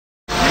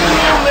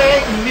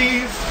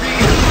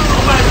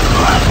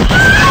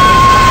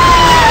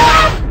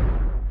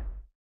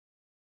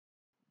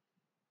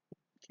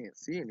Can't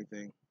see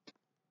anything.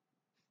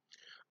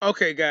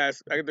 Okay,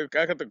 guys, I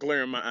got the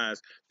glare in my eyes.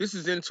 This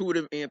is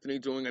Intuitive Anthony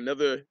doing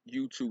another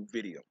YouTube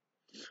video.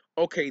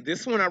 Okay,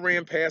 this one I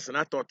ran past and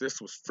I thought this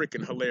was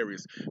freaking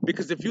hilarious.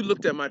 Because if you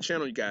looked at my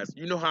channel, you guys,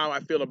 you know how I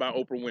feel about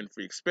Oprah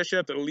Winfrey, especially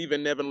after the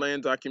Leaving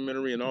Neverland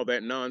documentary and all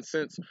that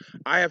nonsense.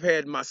 I have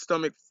had my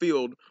stomach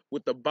filled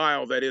with the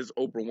bile that is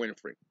Oprah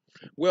Winfrey.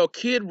 Well,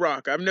 Kid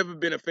Rock, I've never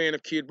been a fan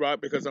of Kid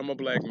Rock because I'm a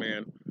black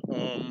man.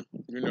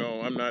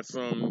 I'm not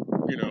some,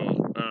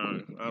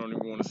 I don't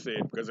even want to say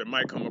it because it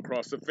might come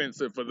across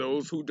offensive for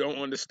those who don't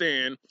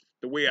understand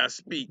the way I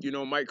speak. It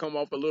might come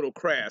off a little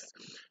crass.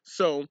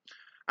 So,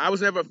 I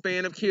was never a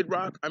fan of Kid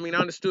Rock. I mean, I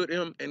understood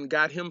him and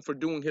got him for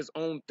doing his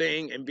own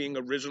thing and being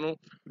original.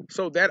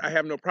 So that I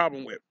have no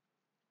problem with.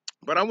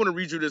 But I want to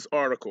read you this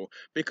article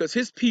because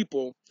his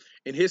people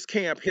in his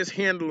camp, his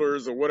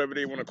handlers or whatever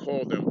they want to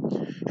call them,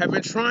 have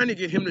been trying to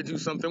get him to do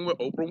something with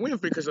Oprah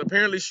Winfrey because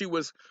apparently she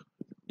was,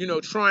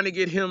 trying to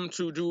get him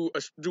to do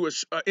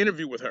a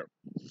interview with her.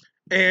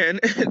 And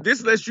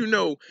this lets you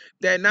know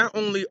that not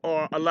only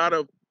are a lot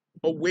of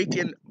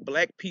awakened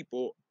black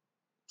people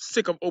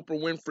sick of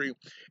Oprah Winfrey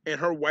and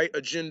her white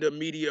agenda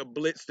media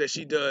blitz that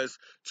she does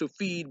to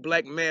feed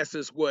black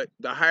masses what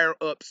the higher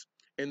ups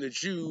and the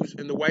Jews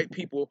and the white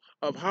people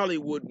of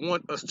Hollywood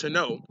want us to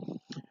know.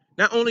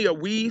 Not only are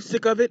we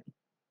sick of it,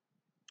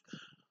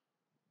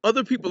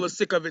 other people are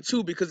sick of it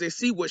too because they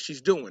see what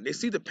she's doing. They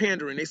see the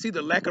pandering, they see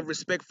the lack of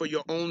respect for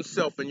your own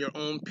self and your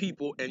own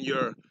people, and you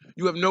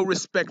have no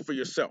respect for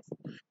yourself.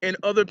 And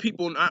other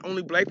people, not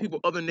only black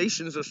people, other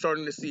nations are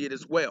starting to see it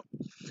as well.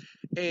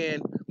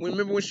 And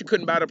remember when she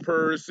couldn't buy the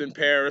purse in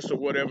Paris or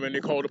whatever, and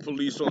they called the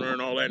police on her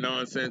and all that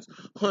nonsense?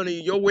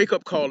 Honey, your wake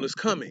up call is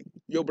coming.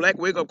 Your black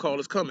wake up call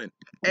is coming.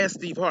 Ask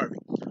Steve Harvey.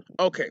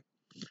 Okay,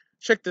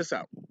 check this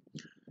out.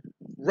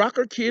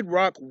 Rocker Kid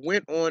Rock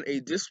went on a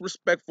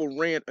disrespectful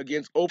rant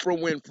against Oprah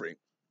Winfrey.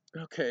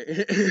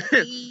 Okay.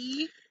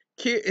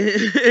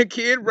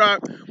 Kid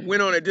Rock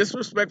went on a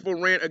disrespectful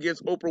rant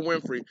against Oprah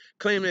Winfrey,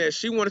 claiming that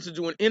she wanted to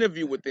do an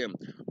interview with him,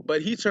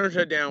 but he turned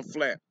her down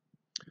flat.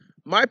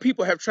 My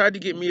people have tried to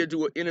get me to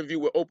do an interview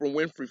with Oprah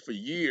Winfrey for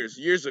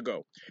years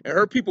ago. And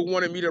her people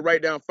wanted me to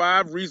write down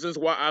 5 reasons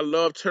why I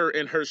loved her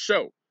and her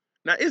show.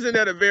 Now, isn't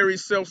that a very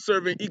self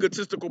serving,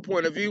 egotistical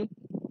point of view?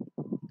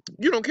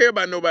 You don't care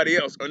about nobody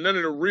else or none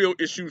of the real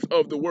issues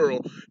of the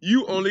world.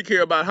 You only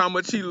care about how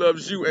much he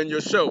loves you and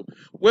your show.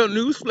 Well,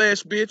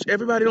 newsflash, bitch,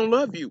 everybody don't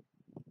love you.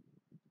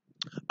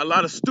 A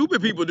lot of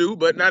stupid people do,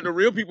 but not the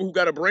real people who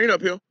got a brain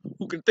up here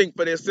who can think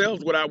for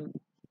themselves without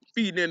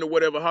feeding into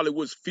whatever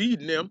Hollywood's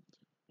feeding them.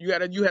 You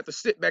have to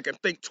sit back and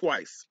think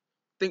twice.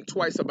 Think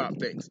twice about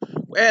things.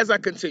 As I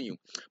continue,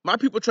 my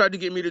people tried to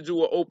get me to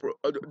do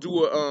to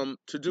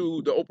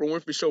do the Oprah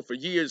Winfrey show for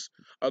years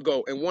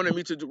ago and wanted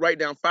me to write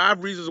down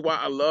 5 reasons why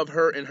I love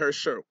her and her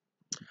show.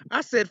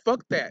 I said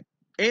fuck that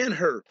and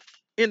her.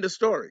 In the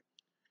story,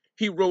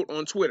 he wrote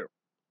on Twitter,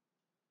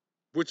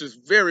 which is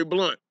very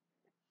blunt.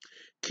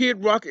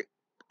 Kid Rock,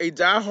 a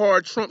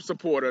diehard Trump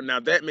supporter.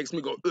 Now that makes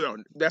me go, ugh.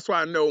 That's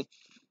why I know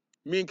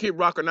me and Kid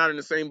Rock are not in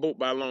the same boat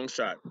by a long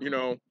shot.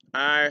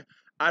 I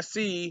I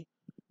see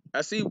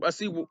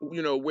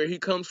where he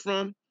comes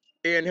from,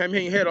 and him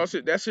he had all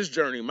shit. That's his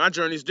journey. My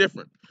journey is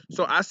different,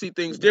 so I see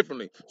things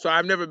differently. So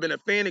I've never been a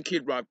fan of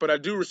Kid Rock, but I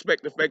do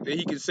respect the fact that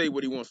he can say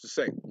what he wants to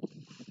say.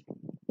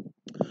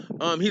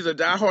 He's a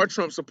diehard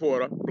Trump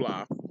supporter.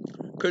 Blah.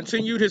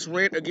 Continued his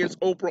rant against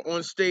Oprah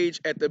on stage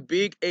at the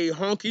Big A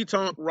Honky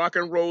Tonk Rock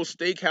and Roll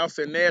Steakhouse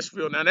in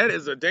Nashville. Now that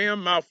is a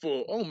damn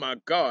mouthful. Oh my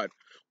God.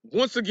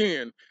 Once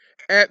again,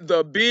 at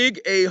the Big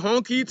A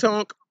Honky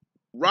Tonk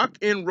Rock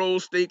and Roll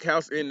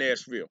Steakhouse in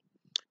Nashville.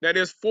 Now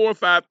there's 4 or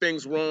 5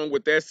 things wrong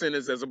with that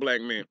sentence as a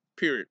black man.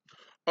 Period.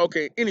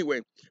 Okay,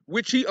 anyway,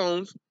 which he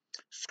owns,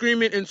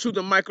 screaming into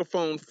the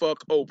microphone,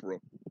 fuck Oprah.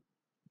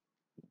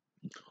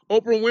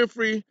 Oprah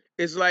Winfrey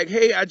is like,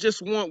 hey, I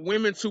just want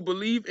women to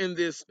believe in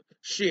this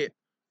shit.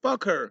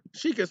 Fuck her.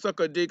 She can suck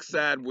her dick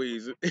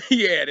sideways.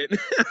 He added.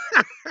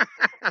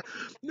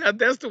 Now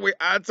that's the way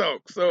I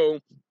talk. So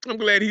I'm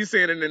glad he's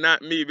saying it and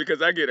not me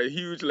because I get a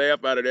huge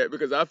laugh out of that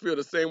because I feel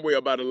the same way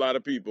about a lot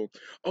of people.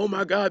 Oh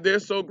my God, they're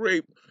so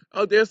great.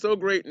 Oh, they're so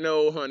great.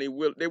 No, honey,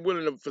 they're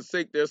willing to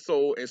forsake their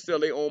soul and sell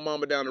their own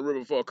mama down the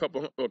river for a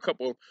couple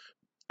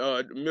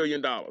 $1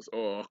 million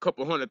or a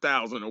couple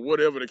 100,000 or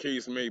whatever the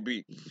case may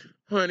be.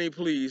 Honey,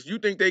 please. You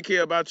think they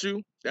care about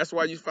you? That's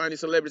why you find these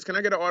celebrities. Can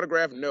I get an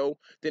autograph? No.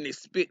 Then they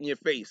spit in your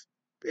face.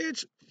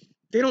 Bitch,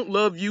 they don't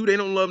love you. They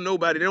don't love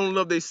nobody. They don't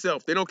love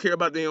themselves. They don't care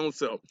about their own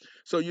self.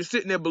 So you're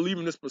sitting there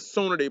believing this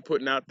persona they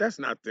putting out. That's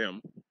not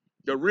them.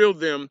 The real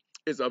them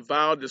is a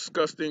vile,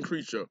 disgusting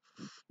creature.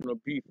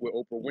 Beef with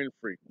Oprah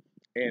Winfrey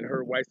and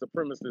her white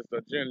supremacist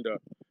agenda.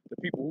 The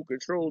people who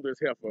control this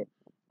heifer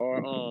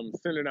are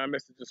sending out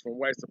messages from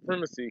white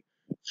supremacy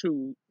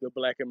to the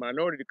black and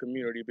minority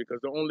community because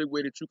the only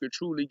way that you can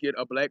truly get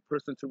a black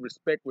person to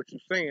respect what you're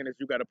saying is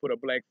you got to put a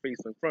black face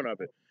in front of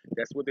it.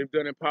 That's what they've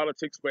done in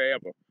politics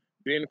forever.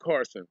 Ben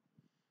Carson,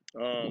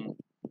 um,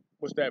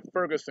 what's that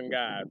Ferguson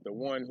guy, the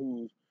one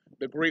who's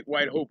the great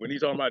white hope, and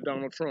he's talking about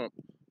Donald Trump.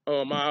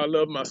 I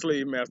love my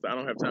slave master. I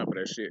don't have time for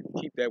that shit.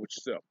 Keep that with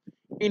yourself.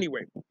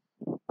 Anyway,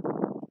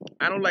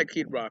 I don't like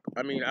Kid Rock.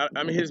 I mean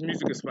his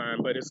music is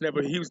fine, but it's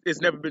never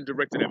been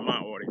directed at my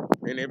audience.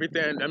 And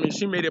everything. I mean,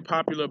 she made it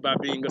popular by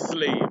being a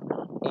slave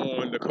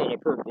on The Color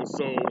Purple.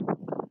 So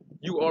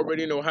you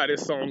already know how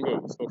this song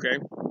goes, okay?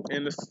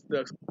 And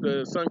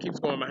the sun keeps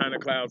going behind the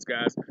clouds,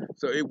 guys.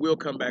 So it will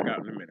come back out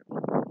in a minute.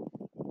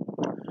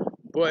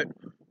 But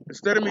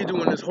instead of me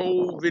doing this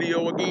whole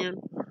video again,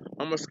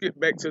 I'm gonna skip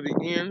back to the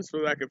end so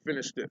that I can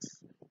finish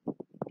this.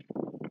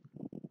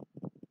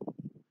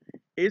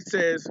 It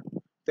says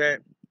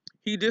that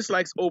he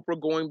dislikes Oprah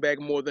going back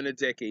more than a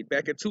decade.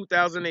 Back in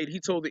 2008, he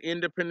told the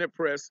Independent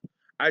Press,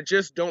 "I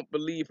just don't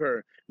believe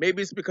her.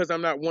 Maybe it's because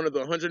I'm not one of the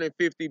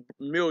 150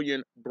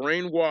 million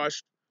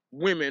brainwashed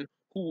women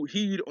who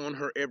heed on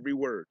her every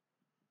word."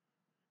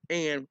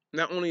 And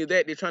not only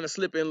that, they're trying to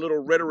slip in little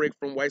rhetoric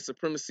from white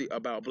supremacy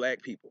about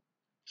black people.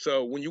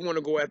 So when you want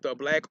to go after a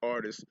black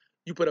artist,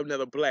 you put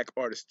another black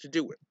artist to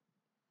do it.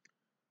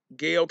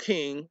 Gayle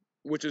King,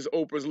 which is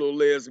Oprah's little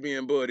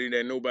lesbian buddy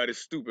that nobody's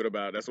stupid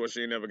about, that's why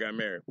she never got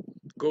married,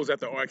 goes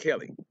after R.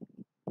 Kelly.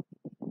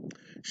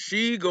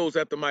 She goes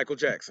after Michael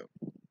Jackson.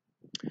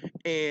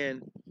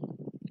 And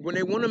when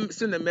they want to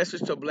send a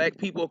message to black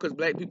people, because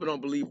black people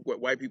don't believe what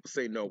white people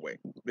say, no way.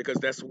 Because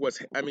that's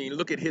I mean,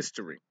 look at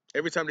history.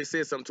 Every time they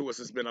said something to us,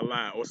 it's been a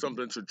lie or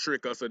something to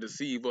trick us or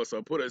deceive us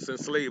or put us,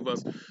 enslave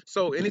us.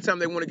 So anytime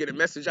they want to get a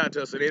message out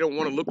to us and they don't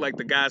want to look like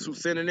the guys who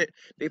sending it,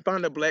 they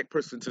find a black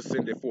person to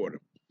send it for them.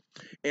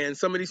 And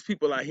some of these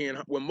people out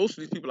here, well, most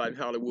of these people out in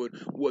Hollywood,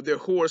 well, they're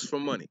whores for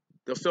money.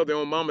 They'll sell their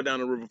own mama down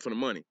the river for the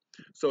money.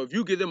 So if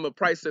you give them a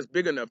price that's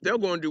big enough, they'll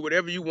go and do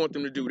whatever you want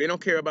them to do. They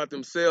don't care about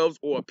themselves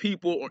or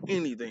people or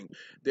anything.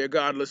 They're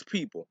godless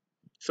people.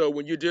 So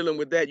when you're dealing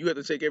with that, you have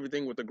to take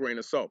everything with a grain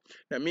of salt.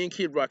 Now, me and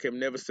Kid Rock have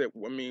never said,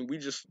 I mean, we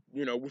just,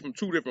 we're from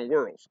two different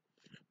worlds.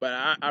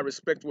 But I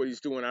respect what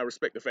he's doing. I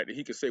respect the fact that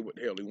he can say what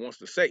the hell he wants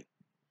to say.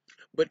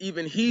 But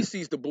even he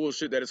sees the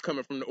bullshit that is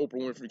coming from the Oprah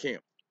Winfrey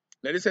camp.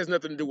 Now, this has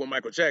nothing to do with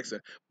Michael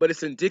Jackson, but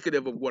it's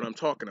indicative of what I'm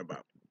talking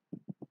about.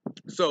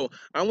 So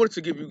I wanted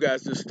to give you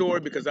guys this story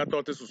because I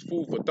thought this was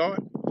food for thought.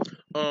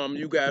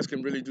 You guys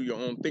can really do your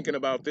own thinking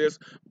about this,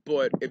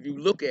 but if you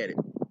look at it,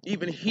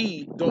 even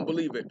he don't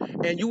believe it.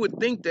 And you would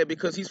think that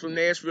because he's from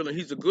Nashville and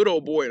he's a good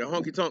old boy and a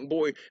honky tonk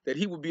boy, that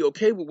he would be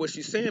okay with what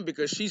she's saying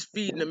because she's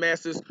feeding the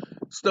masses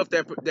stuff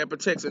that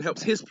protects and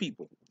helps his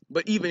people.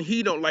 But even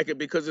he don't like it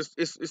because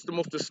it's the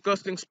most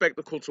disgusting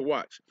spectacle to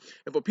watch.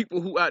 And for people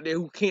who out there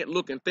who can't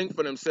look and think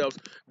for themselves,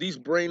 these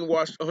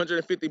brainwashed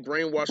 150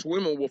 brainwashed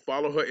women will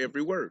follow her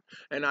every word.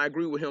 And I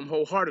agree with him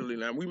wholeheartedly.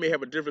 Now we may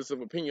have a difference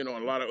of opinion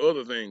on a lot of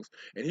other things,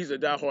 and he's a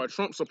diehard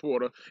Trump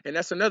supporter, and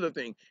that's another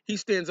thing. He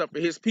stands up for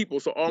his people,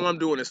 so all I'm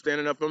doing is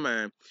standing up for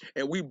mine.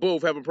 And we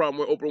both have a problem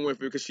with Oprah Winfrey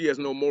because she has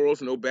no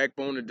morals, no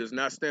backbone, and does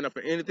not stand up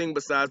for anything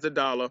besides the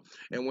dollar.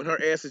 And when her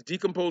ass is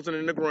decomposing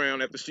in the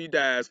ground after she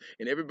dies,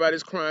 and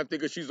everybody's crying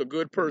thinking she's a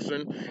good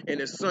person, and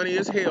it's sunny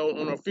as hell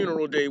on her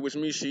funeral day, which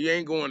means she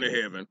ain't going to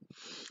heaven,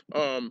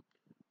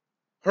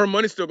 her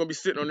money's still gonna be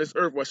sitting on this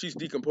earth while she's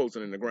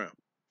decomposing in the ground.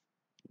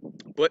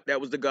 But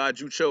that was the God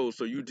you chose,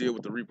 so you deal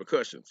with the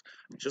repercussions.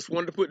 Just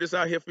wanted to put this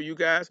out here for you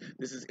guys.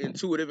 This is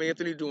Intuitive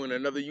Anthony doing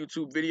another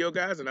YouTube video,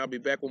 guys, and I'll be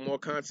back with more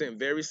content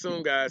very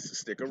soon, guys.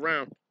 Stick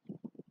around.